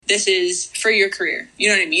this is for your career. You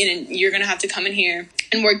know what I mean? And you're going to have to come in here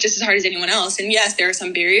and work just as hard as anyone else. And yes, there are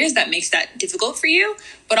some barriers that makes that difficult for you,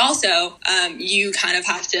 but also you kind of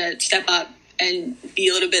have to step up and be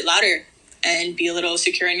a little bit louder and be a little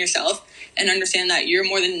secure in yourself and understand that you're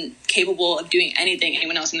more than capable of doing anything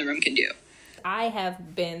anyone else in the room can do. I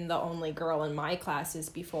have been the only girl in my classes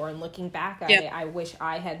before, and looking back at it, I wish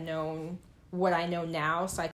I had known what I know now so I